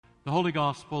The Holy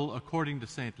Gospel according to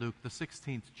St. Luke, the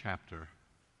 16th chapter.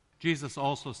 Jesus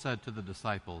also said to the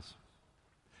disciples,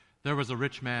 "There was a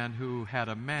rich man who had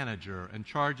a manager, and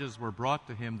charges were brought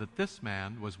to him that this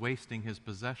man was wasting his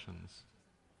possessions.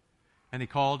 And he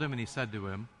called him and he said to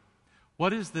him,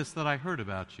 'What is this that I heard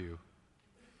about you?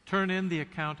 Turn in the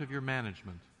account of your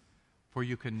management, for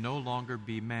you can no longer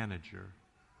be manager.'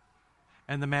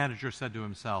 And the manager said to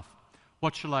himself,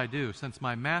 'What shall I do, since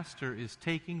my master is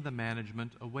taking the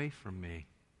management away from me?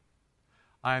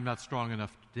 I am not strong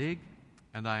enough to dig,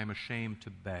 and I am ashamed to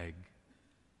beg.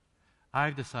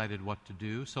 I've decided what to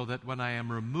do, so that when I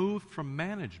am removed from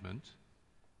management,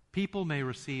 people may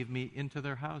receive me into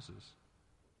their houses.'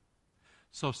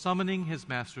 So summoning his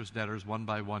master's debtors one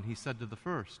by one, he said to the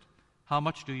first, 'How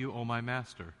much do you owe my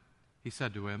master?' He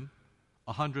said to him,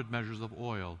 100 measures of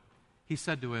oil.' He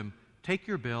said to him, 'Take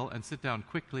your bill and sit down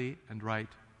quickly and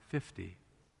write 50.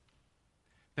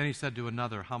 Then he said to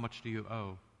another, 'How much do you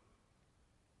owe?'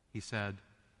 He said,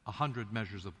 100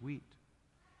 measures of wheat.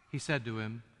 He said to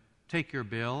him, 'Take your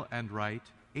bill and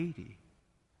write 80.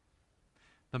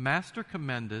 The master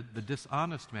commended the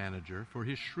dishonest manager for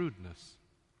his shrewdness.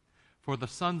 For the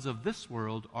sons of this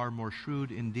world are more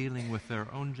shrewd in dealing with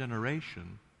their own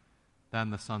generation than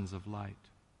the sons of light.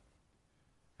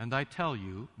 And I tell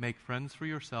you, make friends for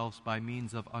yourselves by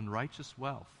means of unrighteous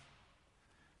wealth,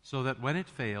 so that when it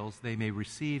fails, they may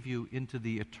receive you into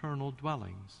the eternal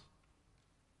dwellings.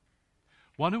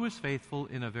 One who is faithful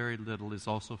in a very little is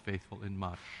also faithful in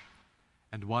much,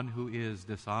 and one who is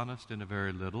dishonest in a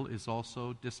very little is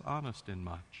also dishonest in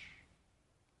much.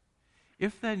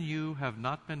 If then you have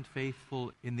not been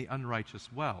faithful in the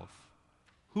unrighteous wealth,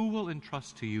 who will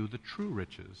entrust to you the true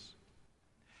riches?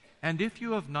 And if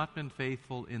you have not been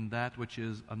faithful in that which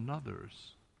is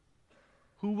another's,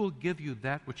 who will give you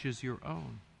that which is your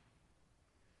own?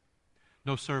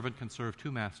 No servant can serve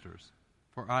two masters,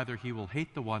 for either he will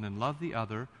hate the one and love the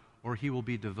other, or he will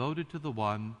be devoted to the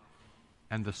one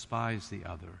and despise the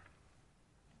other.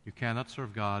 You cannot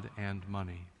serve God and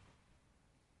money."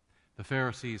 The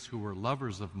Pharisees, who were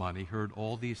lovers of money, heard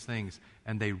all these things,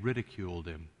 and they ridiculed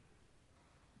him.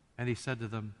 And he said to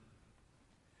them,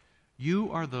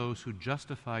 "You are those who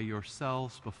justify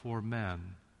yourselves before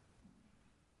men,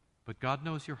 but God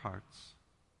knows your hearts.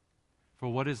 For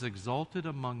what is exalted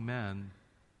among men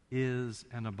is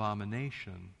an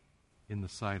abomination in the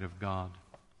sight of God."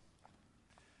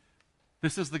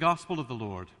 This is the gospel of the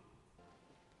Lord.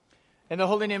 In the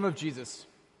holy name of Jesus.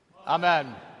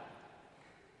 Amen.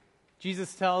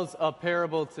 Jesus tells a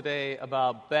parable today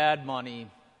about bad money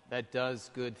that does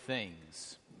good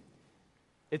things.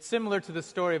 It's similar to the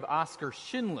story of Oskar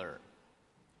Schindler,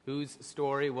 whose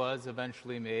story was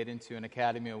eventually made into an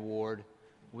Academy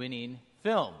Award-winning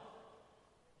film.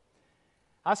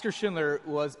 Oskar Schindler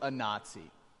was a Nazi,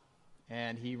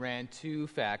 and he ran 2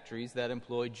 factories that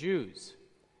employed Jews.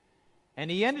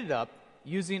 And he ended up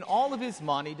using all of his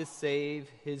money to save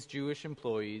his Jewish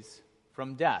employees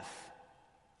from death.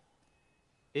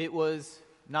 It was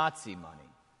Nazi money,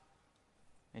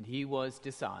 and he was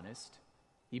dishonest.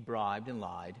 He bribed and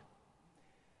lied.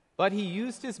 But he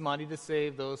used his money to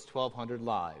save those 1,200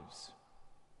 lives.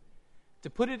 To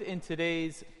put it in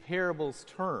today's parable's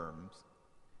terms,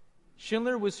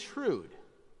 Schindler was shrewd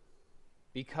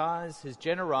because his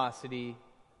generosity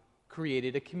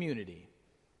created a community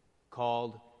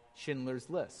called Schindler's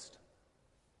List.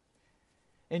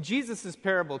 In Jesus'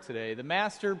 parable today, the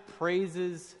master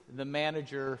praises the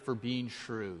manager for being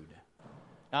shrewd.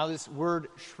 Now, this word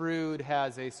shrewd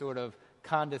has a sort of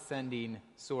condescending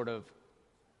sort of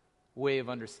way of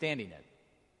understanding it.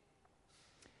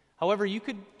 However, you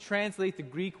could translate the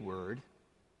Greek word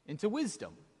into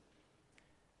wisdom.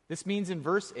 This means in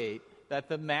verse 8 that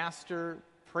the master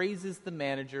praises the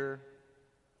manager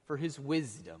for his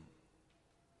wisdom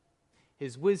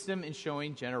in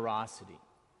showing generosity.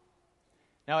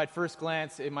 Now, at first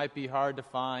glance, it might be hard to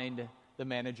find the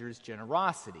manager's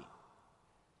generosity,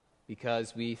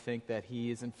 because we think that he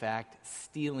is in fact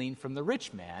stealing from the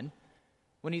rich man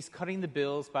when he's cutting the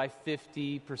bills by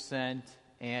 50%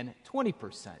 and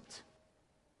 20%.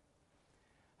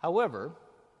 However,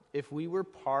 if we were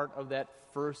part of that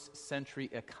first century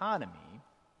economy,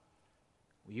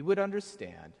 we would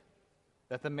understand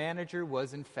that the manager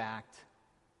was in fact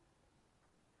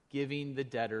giving the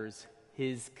debtors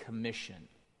his commission.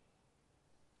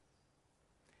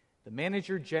 The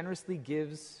manager generously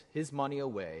gives his money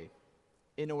away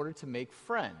in order to make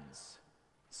friends,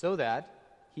 so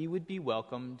that he would be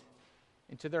welcomed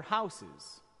into their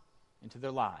houses, into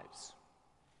their lives.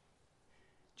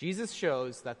 Jesus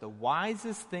shows that the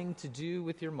wisest thing to do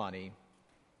with your money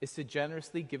is to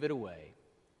generously give it away,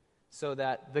 so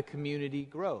that the community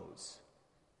grows.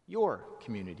 Your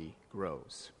community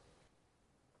grows.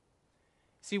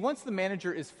 See, once the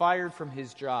manager is fired from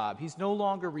his job, he's no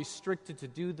longer restricted to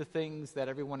do the things that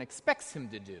everyone expects him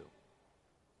to do,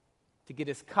 to get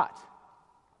his cut.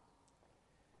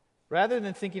 Rather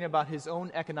than thinking about his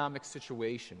own economic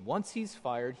situation, once he's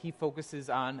fired, he focuses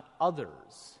on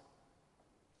others.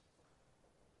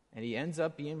 And he ends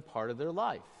up being part of their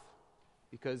life,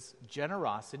 because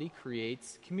generosity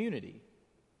creates community.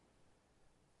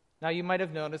 Now, you might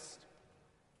have noticed,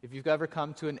 if you've ever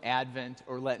come to an Advent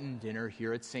or Lenten dinner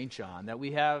here at St. John, that we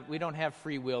don't have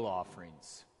free will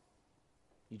offerings.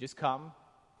 You just come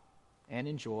and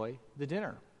enjoy the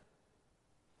dinner.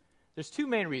 There's two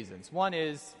main reasons. One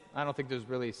is, I don't think there's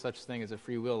really such thing as a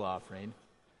free will offering.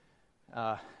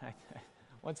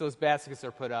 Once those baskets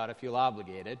are put out, I feel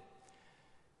obligated.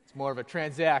 It's more of a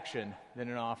transaction than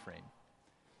an offering.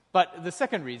 But the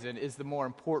second reason is the more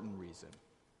important reason.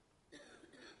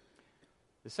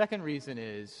 The second reason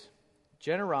is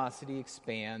generosity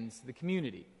expands the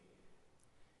community.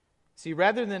 See,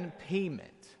 rather than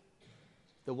payment,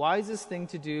 the wisest thing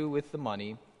to do with the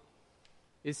money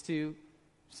is to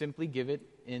simply give it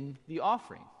in the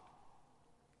offering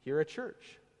here at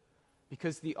church.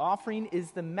 Because the offering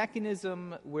is the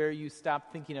mechanism where you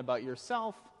stop thinking about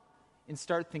yourself and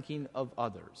start thinking of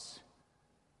others.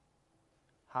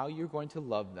 How you're going to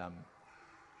love them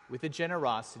with a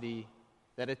generosity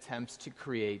that attempts to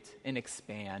create and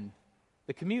expand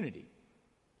the community.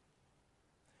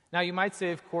 Now, you might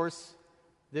say, of course,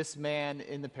 this man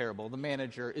in the parable, the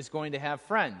manager, is going to have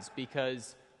friends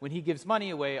because when he gives money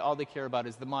away, all they care about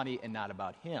is the money and not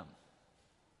about him.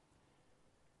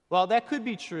 Well, that could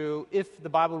be true if the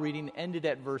Bible reading ended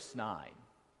at verse 9.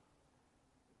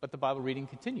 But the Bible reading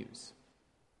continues.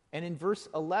 And in verse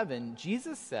 11,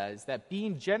 Jesus says that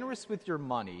being generous with your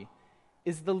money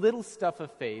is the little stuff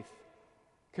of faith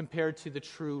compared to the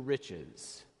true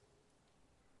riches.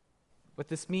 What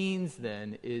this means,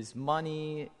 then, is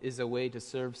money is a way to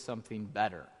serve something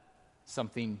better,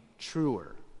 something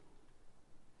truer.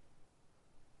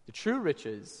 The true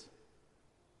riches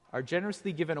are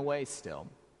generously given away still.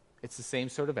 It's the same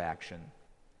sort of action.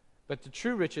 But the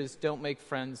true riches don't make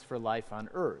friends for life on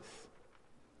earth.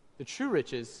 The true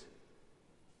riches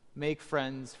make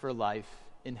friends for life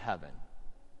in heaven.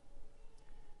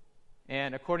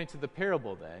 And according to the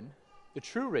parable, then, the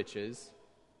true riches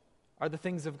are the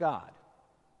things of God: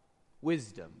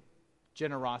 wisdom,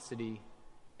 generosity,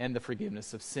 and the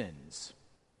forgiveness of sins.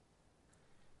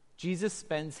 Jesus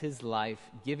spends his life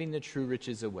giving the true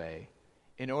riches away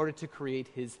in order to create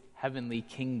his heavenly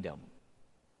kingdom,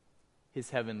 his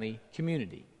heavenly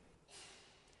community.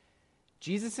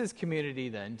 Jesus' community,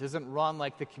 then, doesn't run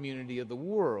like the community of the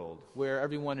world, where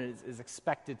everyone is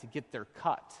expected to get their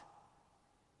cut.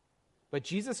 But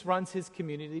Jesus runs his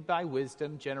community by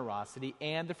wisdom, generosity,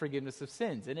 and the forgiveness of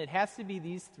sins. And it has to be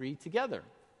these three together.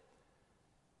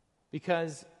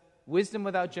 Because wisdom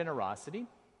without generosity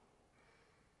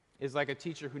is like a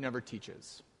teacher who never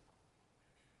teaches.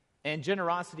 And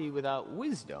generosity without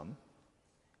wisdom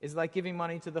is like giving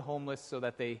money to the homeless so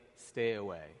that they stay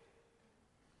away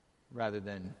rather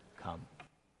than come.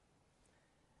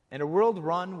 And a world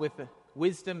run with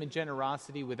wisdom and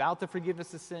generosity without the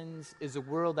forgiveness of sins is a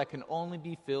world that can only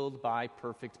be filled by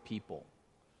perfect people,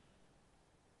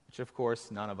 which of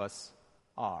course none of us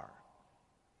are.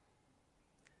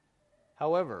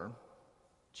 However,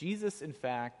 Jesus in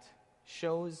fact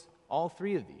shows all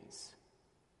three of these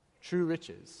true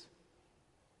riches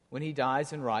when he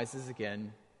dies and rises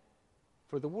again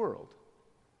for the world.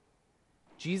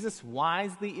 Jesus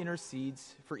wisely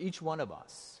intercedes for each one of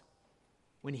us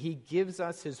when he gives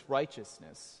us his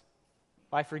righteousness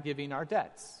by forgiving our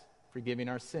debts, forgiving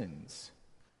our sins.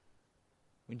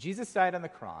 When Jesus died on the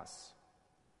cross,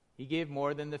 he gave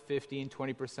more than the 50 and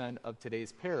 20% of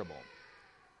today's parable.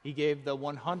 He gave the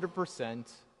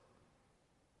 100%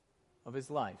 of his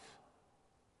life.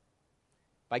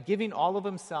 By giving all of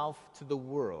himself to the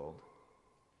world,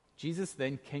 Jesus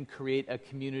then can create a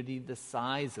community the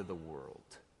size of the world.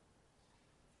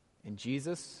 And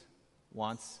Jesus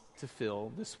wants to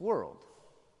fill this world.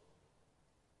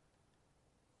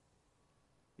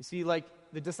 You see, like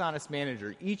the dishonest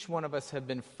manager, each one of us have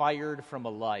been fired from a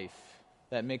life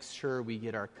that makes sure we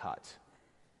get our cut.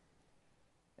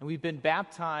 And we've been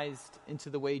baptized into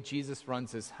the way Jesus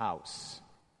runs his house,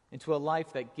 into a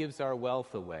life that gives our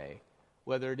wealth away,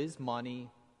 whether it is money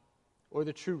or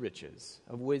the true riches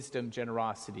of wisdom,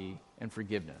 generosity, and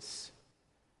forgiveness.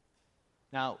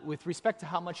 Now, with respect to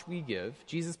how much we give,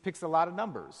 Jesus picks a lot of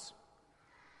numbers.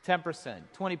 10%,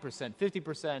 20%,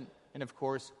 50%, and of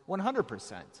course,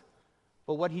 100%.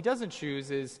 But what he doesn't choose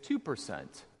is 2%,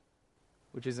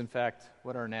 which is in fact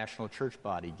what our national church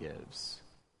body gives.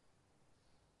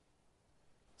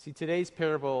 See, today's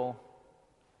parable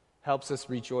helps us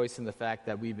rejoice in the fact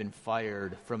that we've been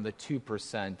fired from the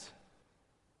 2%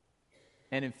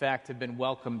 and in fact have been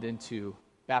welcomed into,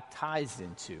 baptized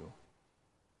into,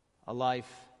 a life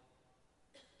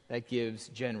that gives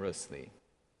generously,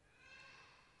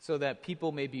 so that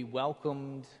people may be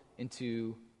welcomed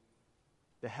into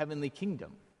the heavenly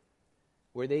kingdom,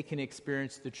 where they can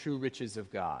experience the true riches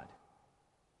of God.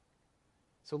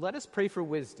 So let us pray for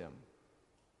wisdom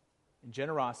and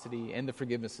generosity and the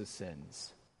forgiveness of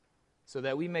sins, so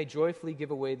that we may joyfully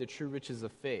give away the true riches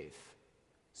of faith,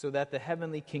 so that the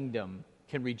heavenly kingdom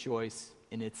can rejoice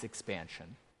in its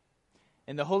expansion.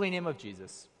 In the holy name of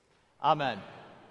Jesus, amen.